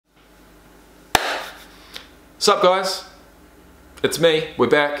Sup guys, it's me, we're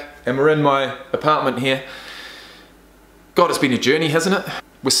back and we're in my apartment here. God, it's been a journey, hasn't it?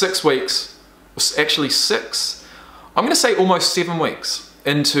 We're 6 weeks, actually 6, I'm gonna say almost 7 weeks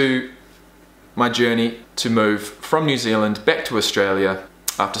into my journey to move from New Zealand back to Australia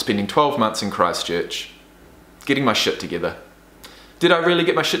after spending 12 months in Christchurch, getting my shit together. Did I really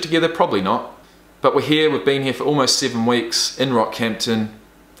get my shit together? Probably not. But we're here, we've been here for almost 7 weeks in Rockhampton.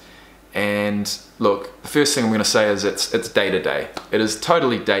 And look, the first thing I'm going to say is it's day to day. It is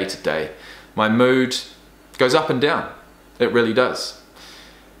totally day to day. My mood goes up and down. It really does.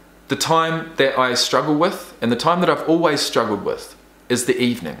 The time that I struggle with, and the time that I've always struggled with, is the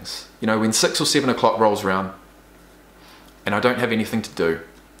evenings. You know, when 6 or 7 o'clock rolls around and I don't have anything to do,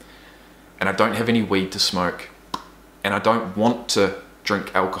 and I don't have any weed to smoke, and I don't want to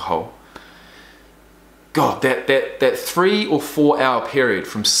drink alcohol. God, that 3 or 4 hour period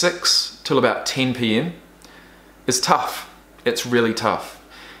from 6 till about 10 PM is tough. It's really tough.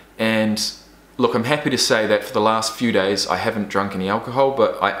 And look, I'm happy to say that for the last few days I haven't drunk any alcohol,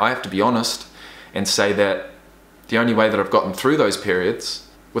 but I have to be honest and say that the only way that I've gotten through those periods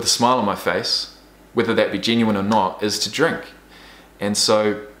with a smile on my face, whether that be genuine or not, is to drink. And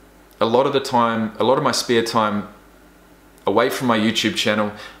so a lot of the time, a lot of my spare time away from my YouTube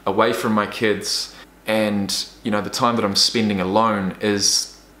channel, away from my kids, and you know, the time that I'm spending alone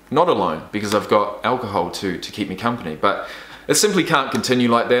is not alone because I've got alcohol to keep me company. But it simply can't continue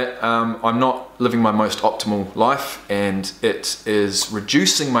like that. I'm not living my most optimal life, and it is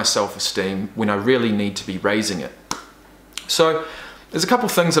reducing my self-esteem when I really need to be raising it. So there's a couple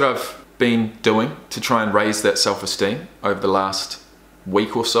of things that I've been doing to try and raise that self-esteem over the last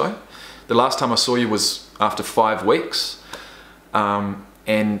week or so. The last time I saw you was after 5 weeks.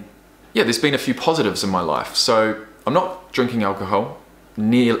 And yeah, there's been a few positives in my life. So I'm not drinking alcohol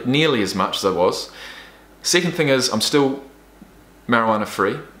nearly as much as I was. Second thing is I'm still marijuana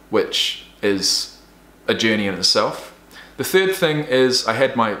free, which is a journey in itself. The third thing is I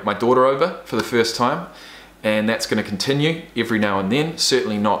had my daughter over for the first time, and that's going to continue every now and then.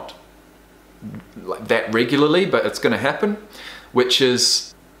 Certainly not like that regularly, but it's going to happen, which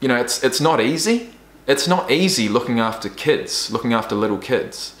is, you know, it's not easy. It's not easy looking after kids, looking after little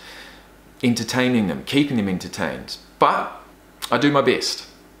kids, entertaining them, keeping them entertained. But I do my best,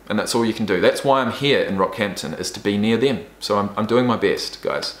 and that's all you can do. That's why I'm here in Rockhampton, is to be near them. So I'm doing my best,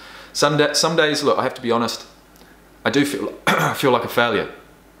 guys. Some days, look, I have to be honest, I do feel I feel like a failure.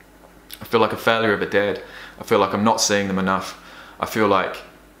 I feel like a failure of a dad. I feel like I'm not seeing them enough. I feel like,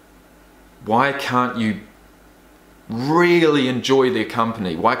 why can't you really enjoy their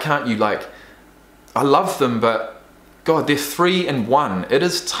company? Why can't you, like, I love them, but God, they're 3 and 1. It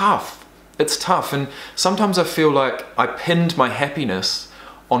is tough. It's tough. And sometimes I feel like I pinned my happiness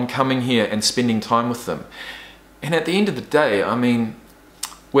on coming here and spending time with them. And at the end of the day, I mean,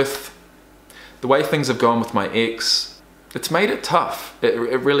 with the way things have gone with my ex, it's made it tough. It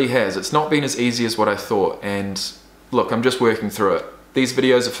really has. It's not been as easy as what I thought. And look, I'm just working through it. These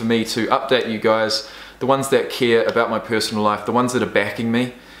videos are for me to update you guys, the ones that care about my personal life, the ones that are backing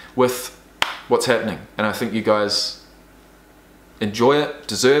me with what's happening. And I think you guys enjoy it,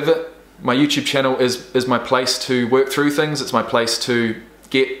 deserve it. My YouTube channel is my place to work through things. It's my place to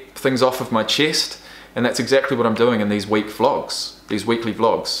get things off of my chest. And that's exactly what I'm doing in these weekly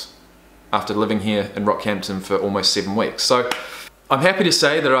vlogs, after living here in Rockhampton for almost 7 weeks. So I'm happy to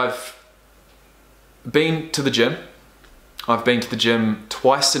say that I've been to the gym. I've been to the gym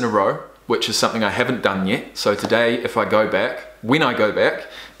twice in a row, which is something I haven't done yet. So today, if I go back, when I go back,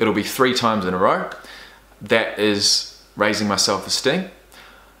 it'll be 3 times in a row. That is raising my self-esteem.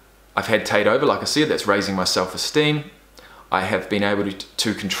 I've had Tate over, like I said, that's raising my self-esteem. I have been able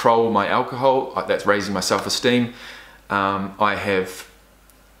to control my alcohol, that's raising my self-esteem. I've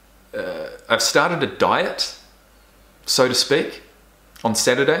started a diet, so to speak, on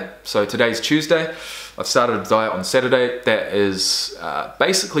Saturday. So today's Tuesday. I've started a diet on Saturday that is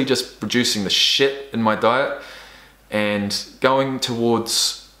basically just reducing the shit in my diet and going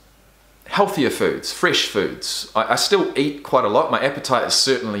towards healthier foods, fresh foods. I still eat quite a lot. My appetite is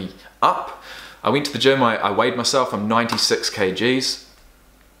certainly up. I went to the gym, I weighed myself, I'm 96 kgs.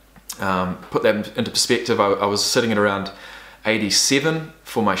 Put that into perspective, I was sitting at around 87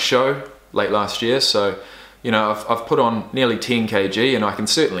 for my show late last year. So, you know, I've put on nearly 10 kg and I can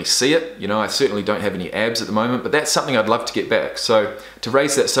certainly see it. You know, I certainly don't have any abs at the moment, but that's something I'd love to get back. So to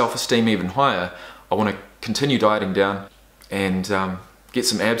raise that self-esteem even higher, I want to continue dieting down and get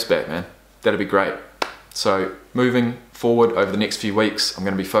some abs back, man. That'd be great. So moving forward over the next few weeks, I'm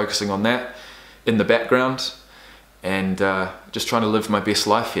going to be focusing on that in the background and just trying to live my best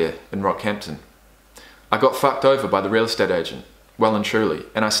life here in Rockhampton. I got fucked over by the real estate agent, well and truly,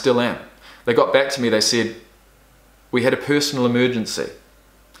 and I still am. They got back to me, they said, we had a personal emergency.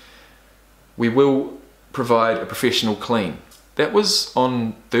 We will provide a professional clean. That was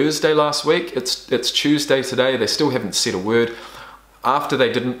on Thursday last week. It's Tuesday today. They still haven't said a word. After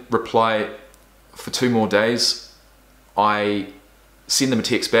they didn't reply for 2 more days, I sent them a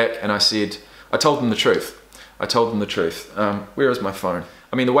text back and I told them the truth. I told them the truth. Where is my phone?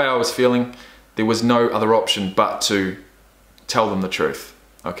 I mean, the way I was feeling, there was no other option but to tell them the truth,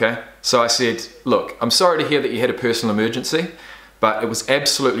 okay? So I said, look, I'm sorry to hear that you had a personal emergency, but it was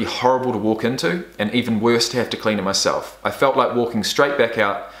absolutely horrible to walk into and even worse to have to clean it myself. I felt like walking straight back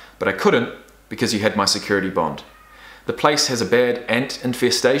out, but I couldn't because you had my security bond. The place has a bad ant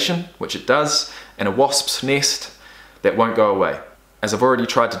infestation, which it does, and a wasp's nest that won't go away. As I've already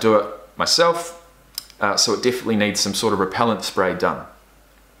tried to do it myself, so it definitely needs some sort of repellent spray done.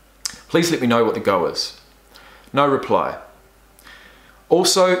 Please let me know what the go is. No reply.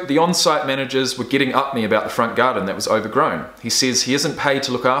 Also, the on-site managers were getting up me about the front garden that was overgrown. He says he isn't paid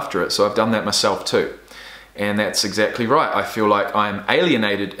to look after it, so I've done that myself too. And that's exactly right. I feel like I'm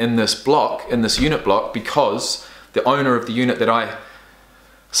alienated in this block, in this unit block, because the owner of the unit that I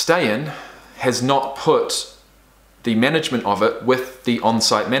stay in has not put the management of it with the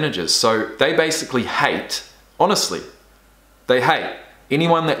on-site managers. So they basically hate, honestly, they hate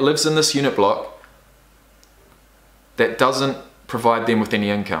anyone that lives in this unit block that doesn't provide them with any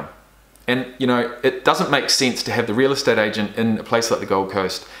income. And you know, it doesn't make sense to have the real estate agent in a place like the Gold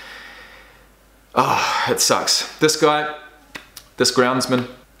Coast. Oh, it sucks. This guy, this groundsman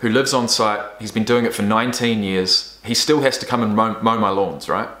who lives on site, he's been doing it for 19 years. He still has to come and mow my lawns,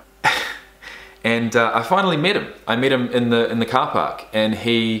 right? And I finally met him. I met him in the car park, and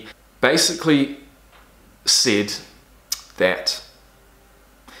he basically said that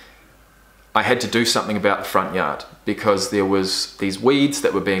I had to do something about the front yard because there was these weeds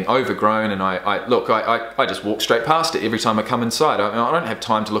that were being overgrown, and I just walk straight past it every time I come inside. I don't have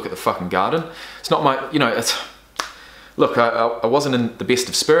time to look at the fucking garden. It's not my, you know, it's, look, I wasn't in the best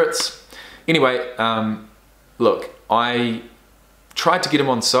of spirits. Anyway, look, I tried to get him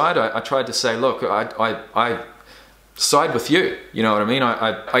on side. I tried to say, look, I side with you, you know what I mean?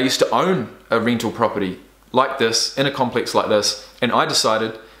 I used to own a rental property like this, in a complex like this, and I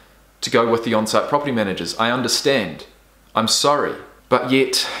decided to go with the on-site property managers. I understand. I'm sorry. But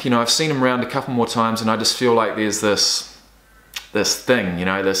yet, you know, I've seen him around a couple more times and I just feel like there's this thing, you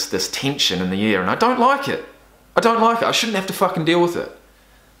know, this tension in the air, and I don't like it. I don't like it. I shouldn't have to fucking deal with it.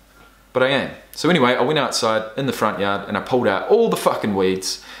 But I am. So anyway, I went outside in the front yard and I pulled out all the fucking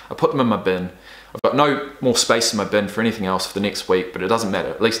weeds. I put them in my bin. I've got no more space in my bin for anything else for the next week, but it doesn't matter.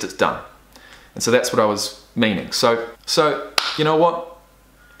 At least it's done. And so that's what I was meaning. So you know what?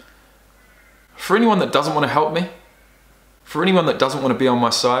 For anyone that doesn't want to help me, for anyone that doesn't want to be on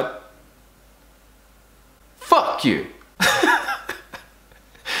my side, fuck you.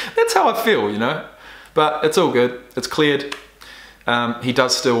 That's how I feel, you know? But it's all good. It's cleared. He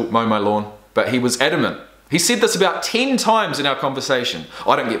does still mow my lawn, but he was adamant. He said this about 10 times in our conversation.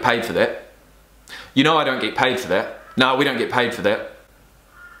 I don't get paid for that. You know I don't get paid for that. No, we don't get paid for that.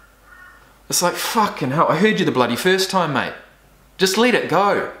 It's like, fucking hell, I heard you the bloody first time, mate. Just let it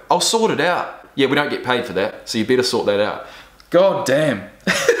go. I'll sort it out. Yeah, we don't get paid for that, so you better sort that out. God damn.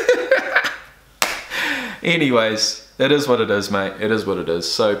 Anyways, it is what it is, mate. It is what it is.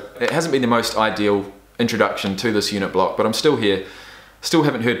 So it hasn't been the most ideal introduction to this unit block, but I'm still here. Still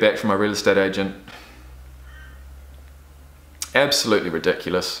haven't heard back from my real estate agent. Absolutely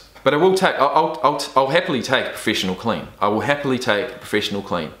ridiculous. But I will take, I'll happily take a professional clean. I will happily take a professional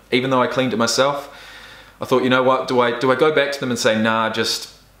clean. Even though I cleaned it myself, I thought, you know what, do I go back to them and say, nah,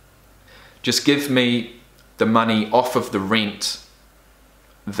 just give me the money off of the rent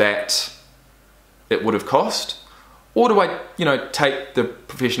that it would have cost? Or do I, you know, take the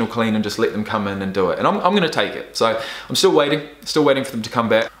professional clean and just let them come in and do it? And I'm going to take it. So I'm still waiting for them to come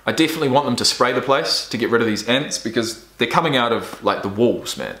back. I definitely want them to spray the place to get rid of these ants because they're coming out of like the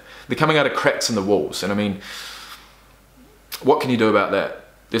walls, man. They're coming out of cracks in the walls. And I mean, what can you do about that?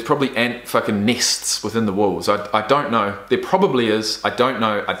 There's probably ant fucking nests within the walls. I don't know. There probably is. I don't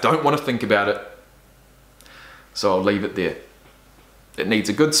know. I don't want to think about it. So I'll leave it there. It needs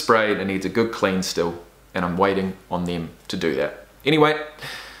a good spray. It needs a good clean still. And I'm waiting on them to do that. Anyway,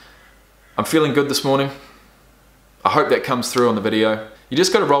 I'm feeling good this morning. I hope that comes through on the video. You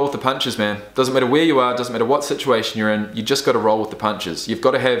just got to roll with the punches, man. Doesn't matter where you are, doesn't matter what situation you're in, you just got to roll with the punches. You've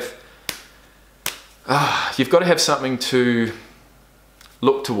got to have something to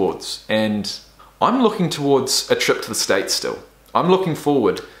look towards. And I'm looking towards a trip to the States still. I'm looking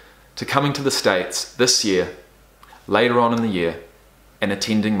forward to coming to the States this year, later on in the year, and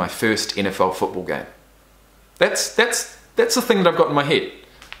attending my first NFL football game. That's the thing that I've got in my head.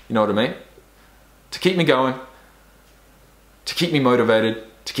 You know what I mean? To keep me going, to keep me motivated,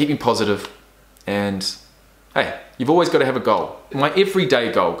 to keep me positive, and hey, you've always got to have a goal. My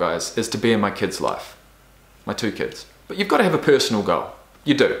everyday goal, guys, is to be in my kids' life. My 2 kids. But you've got to have a personal goal.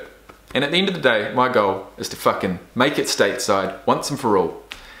 You do. And at the end of the day, my goal is to fucking make it stateside once and for all.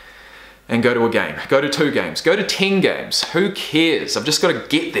 And go to a game. Go to 2 games. Go to 10 games. Who cares? I've just got to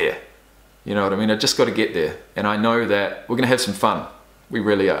get there. You know what I mean? I've just got to get there. And I know that we're going to have some fun. We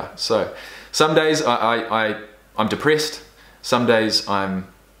really are. So some days I'm depressed. Some days I'm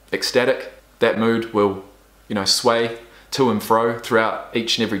ecstatic. That mood will, you know, sway to and fro throughout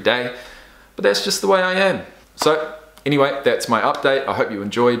each and every day. But that's just the way I am. So anyway, that's my update. I hope you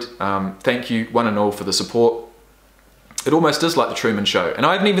enjoyed. Thank you one and all for the support. It almost is like The Truman Show. And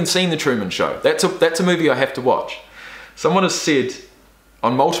I haven't even seen The Truman Show. That's a movie I have to watch. Someone has said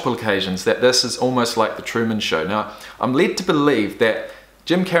on multiple occasions that this is almost like The Truman Show. Now, I'm led to believe that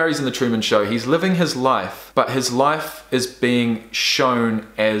Jim Carrey's in The Truman Show. He's living his life, but his life is being shown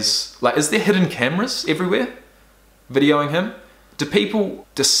as, like, is there hidden cameras everywhere videoing him? Do people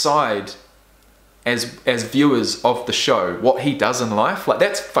decide as viewers of the show what he does in life? Like,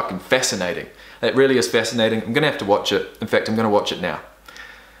 that's fucking fascinating. It really is fascinating. I'm gonna have to watch it. In fact, I'm gonna watch it now.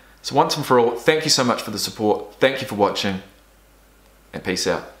 So once and for all, thank you so much for the support. Thank you for watching, and peace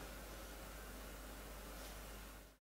out.